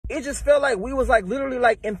it just felt like we was like literally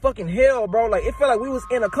like in fucking hell, bro. Like it felt like we was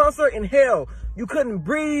in a concert in hell. You couldn't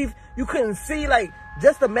breathe, you couldn't see. Like,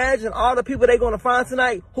 just imagine all the people they gonna find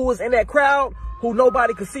tonight who was in that crowd, who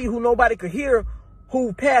nobody could see, who nobody could hear,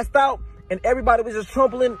 who passed out, and everybody was just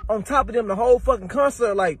trampling on top of them the whole fucking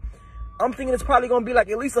concert. Like, I'm thinking it's probably gonna be like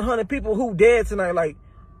at least 100 people who dead tonight. Like,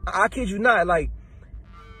 I kid you not. Like,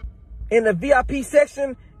 in the VIP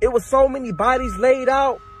section, it was so many bodies laid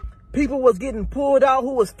out. People was getting pulled out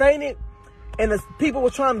who was fainted, and the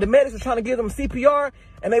medics were trying to give them CPR,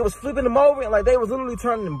 and they was flipping them over, and like they was literally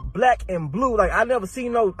turning black and blue. Like, I never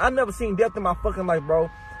seen death in my fucking life, bro.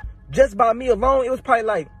 Just by me alone, it was probably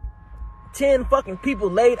like 10 fucking people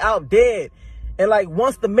laid out dead. And like,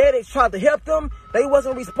 once the medics tried to help them, they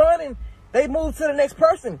wasn't responding. They moved to the next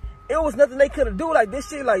person. It was nothing they could have do. Like, this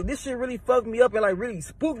shit really fucked me up and like really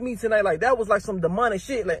spooked me tonight. Like, that was like some demonic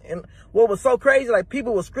shit. Like, and what was so crazy, like,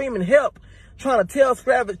 people were screaming help, trying to tell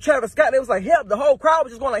Travis Scott. They was like, help. The whole crowd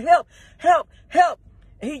was just going like, help, help, help.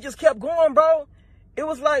 And he just kept going, bro. It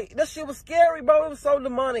was like, that shit was scary, bro. It was so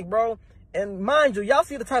demonic, bro. And mind you, y'all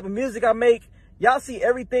see the type of music I make. Y'all see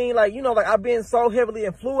everything. Like, you know, like, I've been so heavily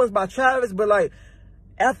influenced by Travis. But like,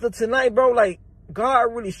 after tonight, bro, like,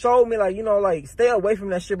 God really showed me, like, you know, like, stay away from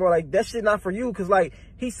that shit, bro. Like, that shit not for you. Because, like,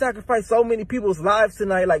 he sacrificed so many people's lives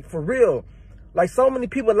tonight. Like, for real. Like, so many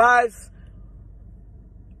people's lives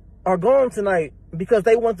are gone tonight because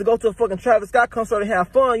they want to go to a fucking Travis Scott concert and have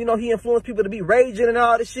fun. You know, he influenced people to be raging and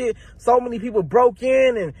all this shit. So many people broke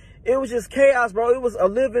in, and it was just chaos, bro. It was a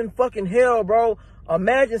living fucking hell, bro.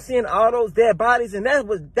 Imagine seeing all those dead bodies, and that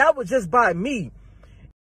was just by me.